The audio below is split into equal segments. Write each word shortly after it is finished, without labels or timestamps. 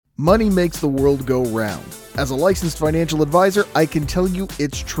Money makes the world go round. As a licensed financial advisor, I can tell you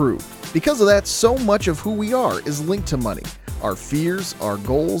it's true. Because of that, so much of who we are is linked to money. Our fears, our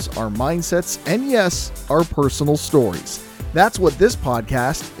goals, our mindsets, and yes, our personal stories. That's what this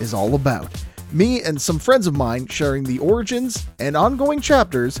podcast is all about. Me and some friends of mine sharing the origins and ongoing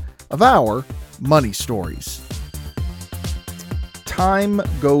chapters of our money stories. Time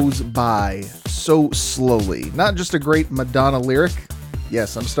goes by so slowly. Not just a great Madonna lyric.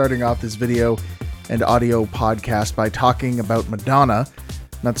 Yes, I'm starting off this video and audio podcast by talking about Madonna.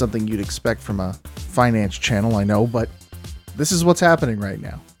 Not something you'd expect from a finance channel, I know, but this is what's happening right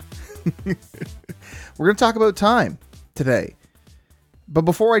now. We're going to talk about time today. But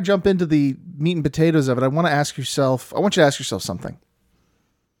before I jump into the meat and potatoes of it, I want you to ask yourself something.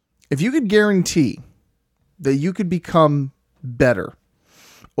 If you could guarantee that you could become better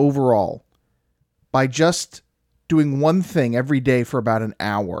overall by just doing one thing every day for about an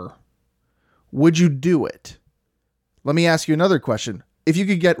hour, would you do it? Let me ask you another question. If you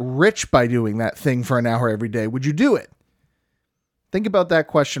could get rich by doing that thing for an hour every day, would you do it? Think about that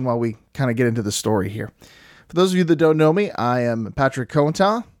question while we kind of get into the story here. For those of you that don't know me, I am Patrick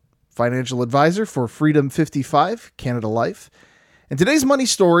Cohenthal, financial advisor for Freedom 55 Canada Life. And today's money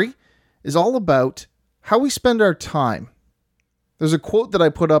story is all about how we spend our time. There's a quote that I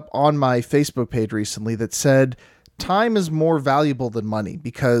put up on my Facebook page recently that said, time is more valuable than money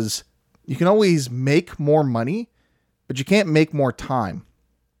because you can always make more money, but you can't make more time.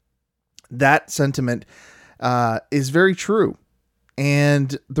 That sentiment is very true.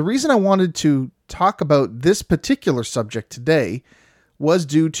 And the reason I wanted to talk about this particular subject today was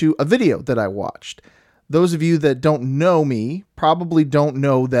due to a video that I watched. Those of you that don't know me probably don't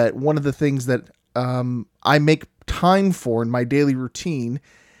know that one of the things that I make time for in my daily routine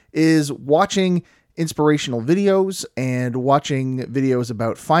is watching inspirational videos and watching videos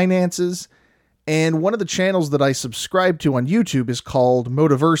about finances. And one of the channels that I subscribe to on YouTube is called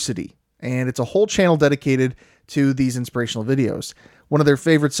Motiversity. And it's a whole channel dedicated to these inspirational videos. One of their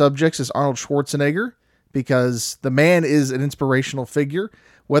favorite subjects is Arnold Schwarzenegger because the man is an inspirational figure,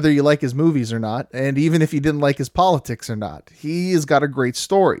 whether you like his movies or not. And even if you didn't like his politics or not, he has got a great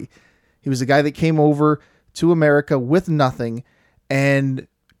story. He was a guy that came over to America with nothing and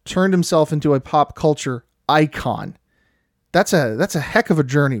turned himself into a pop culture icon. That's a heck of a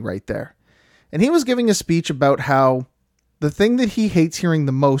journey right there. And he was giving a speech about how the thing that he hates hearing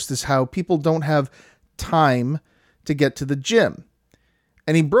the most is how people don't have time to get to the gym.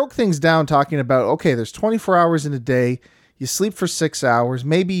 And he broke things down talking about, okay, there's 24 hours in a day. You sleep for 6 hours,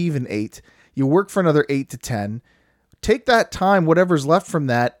 maybe even 8. You work for another 8 to 10. Take that time, whatever's left from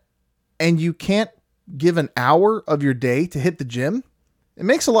that, and you can't give an hour of your day to hit the gym. It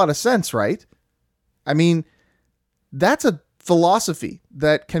makes a lot of sense, right? I mean, that's a philosophy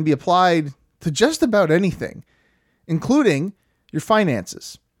that can be applied to just about anything, including your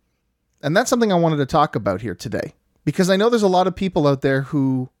finances. And that's something I wanted to talk about here today, because I know there's a lot of people out there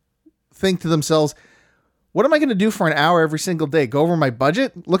who think to themselves, what am I going to do for an hour every single day? Go over my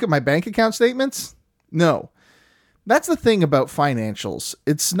budget? Look at my bank account statements? No. That's the thing about financials.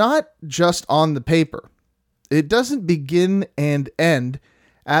 It's not just on the paper. It doesn't begin and end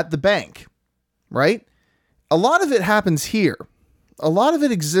at the bank, right? A lot of it happens here. A lot of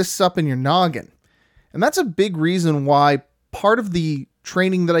it exists up in your noggin. And that's a big reason why part of the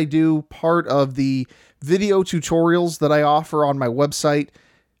training that I do, part of the video tutorials that I offer on my website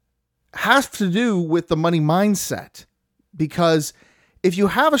has to do with the money mindset. Because if you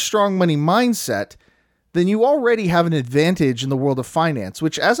have a strong money mindset, then you already have an advantage in the world of finance,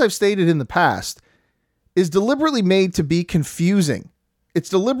 which, as I've stated in the past, is deliberately made to be confusing. It's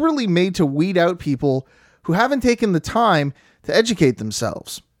deliberately made to weed out people who haven't taken the time to educate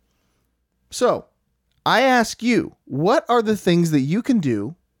themselves. So, I ask you, what are the things that you can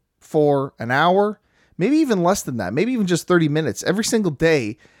do for an hour, maybe even less than that, maybe even just 30 minutes every single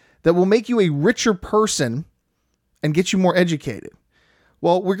day that will make you a richer person and get you more educated?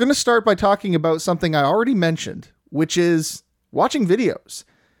 Well, we're going to start by talking about something I already mentioned, which is watching videos.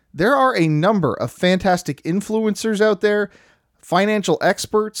 There are a number of fantastic influencers out there, financial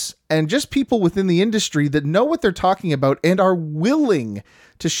experts, and just people within the industry that know what they're talking about and are willing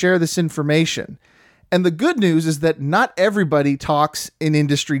to share this information. And the good news is that not everybody talks in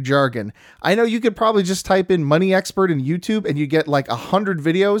industry jargon. I know you could probably just type in money expert in YouTube and you get like 100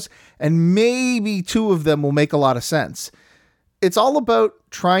 videos and maybe 2 of them will make a lot of sense. It's all about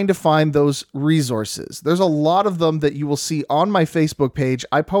trying to find those resources. There's a lot of them that you will see on my Facebook page.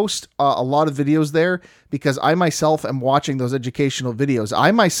 I post a lot of videos there because I myself am watching those educational videos. I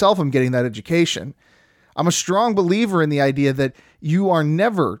myself am getting that education. I'm a strong believer in the idea that you are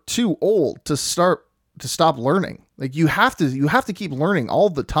never too old to stop learning. Like you have to keep learning all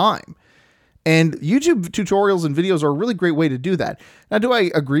the time. And YouTube tutorials and videos are a really great way to do that. Now, do I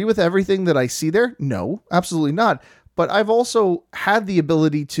agree with everything that I see there? No, absolutely not. But I've also had the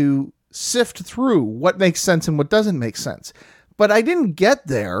ability to sift through what makes sense and what doesn't make sense. But I didn't get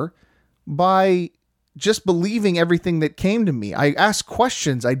there by just believing everything that came to me. I asked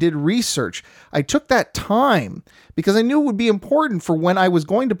questions. I did research. I took that time because I knew it would be important for when I was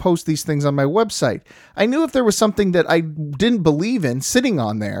going to post these things on my website. I knew if there was something that I didn't believe in sitting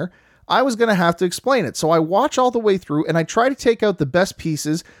on there, I was going to have to explain it. So I watch all the way through and I try to take out the best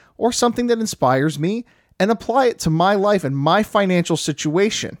pieces or something that inspires me and apply it to my life and my financial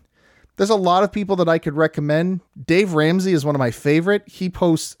situation. There's a lot of people that I could recommend. Dave Ramsey is one of my favorite. He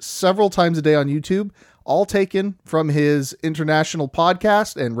posts several times a day on YouTube, all taken from his international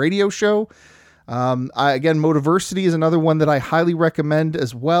podcast and radio show. Again, Motiversity is another one that I highly recommend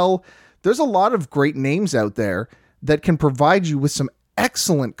as well. There's a lot of great names out there that can provide you with some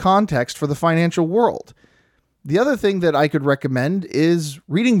excellent context for the financial world. The other thing that I could recommend is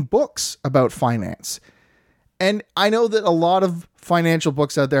reading books about finance. And I know that a lot of financial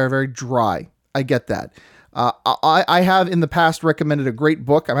books out there are very dry. I get that. I have in the past recommended a great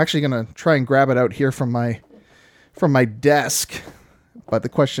book. I'm actually going to try and grab it out here from my desk. But the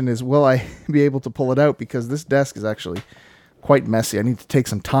question is, will I be able to pull it out? Because this desk is actually quite messy. I need to take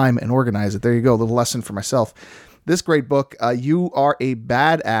some time and organize it. There you go. A little lesson for myself. This great book, You Are a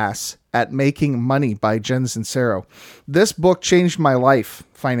Badass at Making Money by Jen Sincero. This book changed my life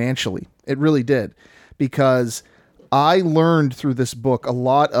financially. It really did. Because I learned through this book a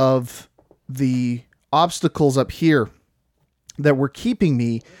lot of the obstacles up here that were keeping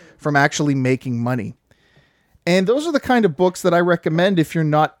me from actually making money. And those are the kind of books that I recommend if you're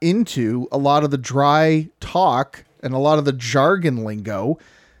not into a lot of the dry talk and a lot of the jargon lingo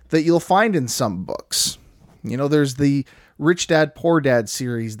that you'll find in some books. You know, there's the Rich Dad, Poor Dad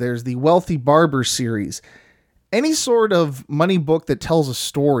series. There's the Wealthy Barber series. Any sort of money book that tells a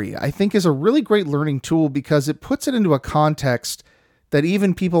story, I think, is a really great learning tool because it puts it into a context that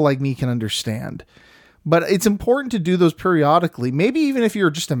even people like me can understand. But it's important to do those periodically. Maybe even if you're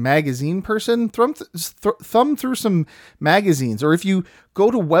just a magazine person, thumb through some magazines. Or if you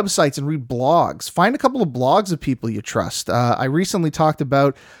go to websites and read blogs, find a couple of blogs of people you trust. I recently talked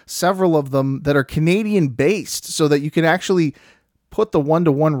about several of them that are Canadian based so that you can actually put the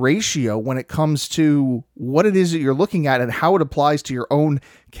 1-to-1 ratio when it comes to what it is that you're looking at and how it applies to your own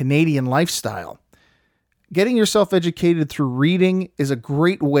Canadian lifestyle. Getting yourself educated through reading is a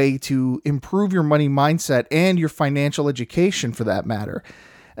great way to improve your money mindset and your financial education for that matter.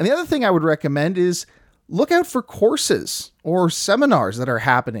 And the other thing I would recommend is look out for courses or seminars that are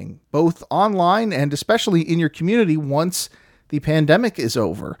happening, both online and especially in your community once the pandemic is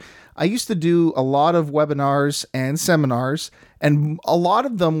over. I used to do a lot of webinars and seminars, and a lot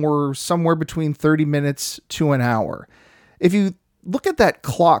of them were somewhere between 30 minutes to an hour. If you look at that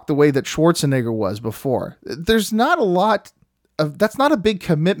clock the way that Schwarzenegger was before, there's not a lot of, that's not a big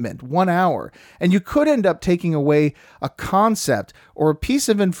commitment, 1 hour. And you could end up taking away a concept or a piece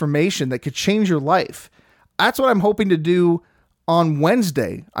of information that could change your life. That's what I'm hoping to do on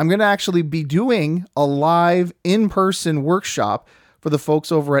Wednesday. I'm going to actually be doing a live in-person workshop for the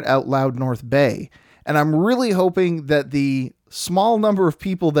folks over at Out Loud North Bay. And I'm really hoping that the small number of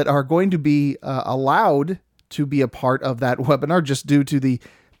people that are going to be allowed to be a part of that webinar, just due to the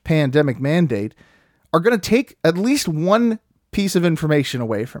pandemic mandate, are going to take at least one piece of information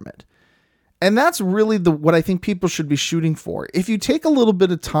away from it. And that's really what I think people should be shooting for. If you take a little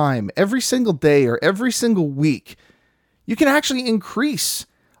bit of time every single day or every single week, you can actually increase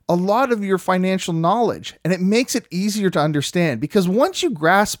a lot of your financial knowledge, and it makes it easier to understand because once you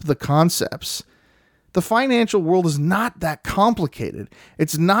grasp the concepts, the financial world is not that complicated.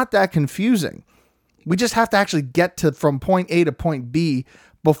 It's not that confusing. We just have to actually get from point A to point B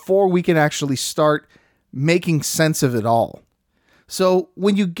before we can actually start making sense of it all. So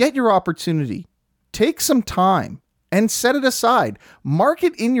when you get your opportunity, take some time and set it aside. Mark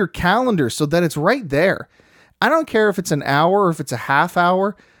it in your calendar so that it's right there. I don't care if it's an hour or if it's a half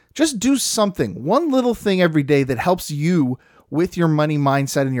hour. Just do something, one little thing every day that helps you with your money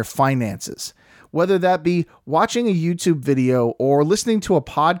mindset and your finances. Whether that be watching a YouTube video or listening to a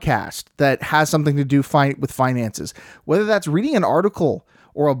podcast that has something to do with finances, whether that's reading an article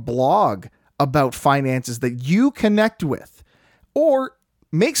or a blog about finances that you connect with, or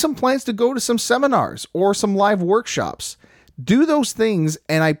make some plans to go to some seminars or some live workshops. Do those things,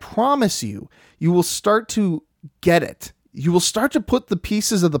 and I promise you, you will start to get it. You will start to put the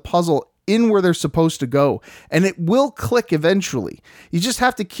pieces of the puzzle in where they're supposed to go, and it will click eventually. You just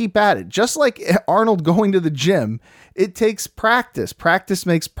have to keep at it. Just like Arnold going to the gym, it takes practice. Practice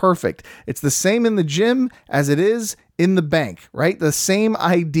makes perfect. It's the same in the gym as it is in the bank, right? The same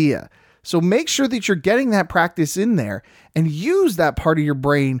idea. So make sure that you're getting that practice in there and use that part of your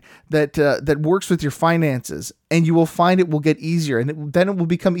brain that works with your finances, and you will find it will get easier, and then it will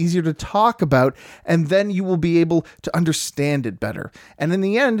become easier to talk about, and then you will be able to understand it better. And in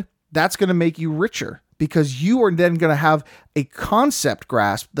the end, that's going to make you richer, because you are then going to have a concept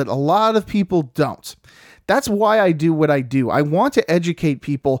grasp that a lot of people don't. That's why I do what I do. I want to educate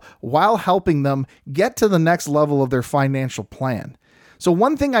people while helping them get to the next level of their financial plan. So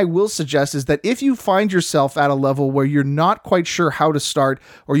one thing I will suggest is that if you find yourself at a level where you're not quite sure how to start,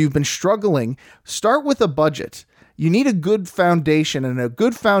 or you've been struggling, start with a budget. You need a good foundation, and a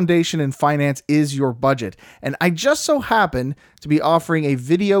good foundation in finance is your budget. And I just so happen to be offering a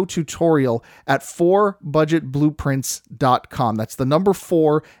video tutorial at 4budgetblueprints.com. That's the number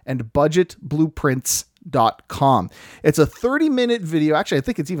 4 and budgetblueprints.com. It's a 30-minute video. Actually, I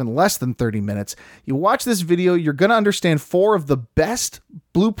think it's even less than 30 minutes. You watch this video, you're going to understand 4 of the best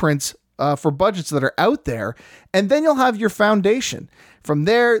blueprints for budgets that are out there, and then you'll have your foundation. From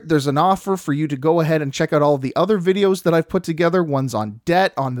there, there's an offer for you to go ahead and check out all of the other videos that I've put together. One's on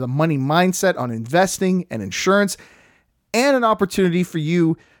debt, on the money mindset, on investing and insurance, and an opportunity for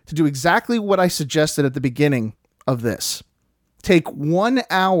you to do exactly what I suggested at the beginning of this. Take 1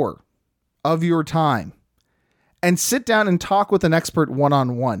 hour of your time and sit down and talk with an expert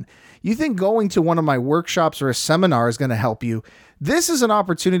one-on-one. You think going to one of my workshops or a seminar is going to help you? This is an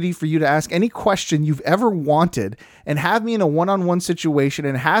opportunity for you to ask any question you've ever wanted and have me in a one-on-one situation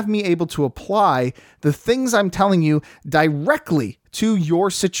and have me able to apply the things I'm telling you directly to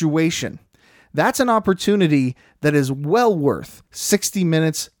your situation. That's an opportunity that is well worth 60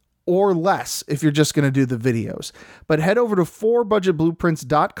 minutes or less if you're just going to do the videos. But head over to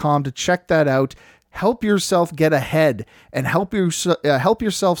 4budgetblueprints.com to check that out. Help yourself get ahead and help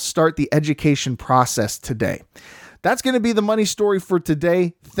yourself start the education process today. That's going to be the money story for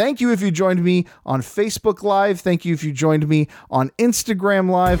today. Thank you if you joined me on Facebook Live. Thank you if you joined me on Instagram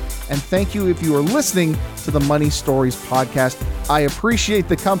Live. And thank you if you are listening to the Money Stories podcast. I appreciate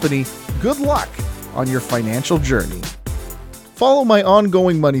the company. Good luck on your financial journey. Follow my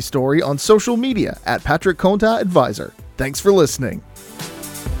ongoing money story on social media at Patrick Conta Advisor. Thanks for listening.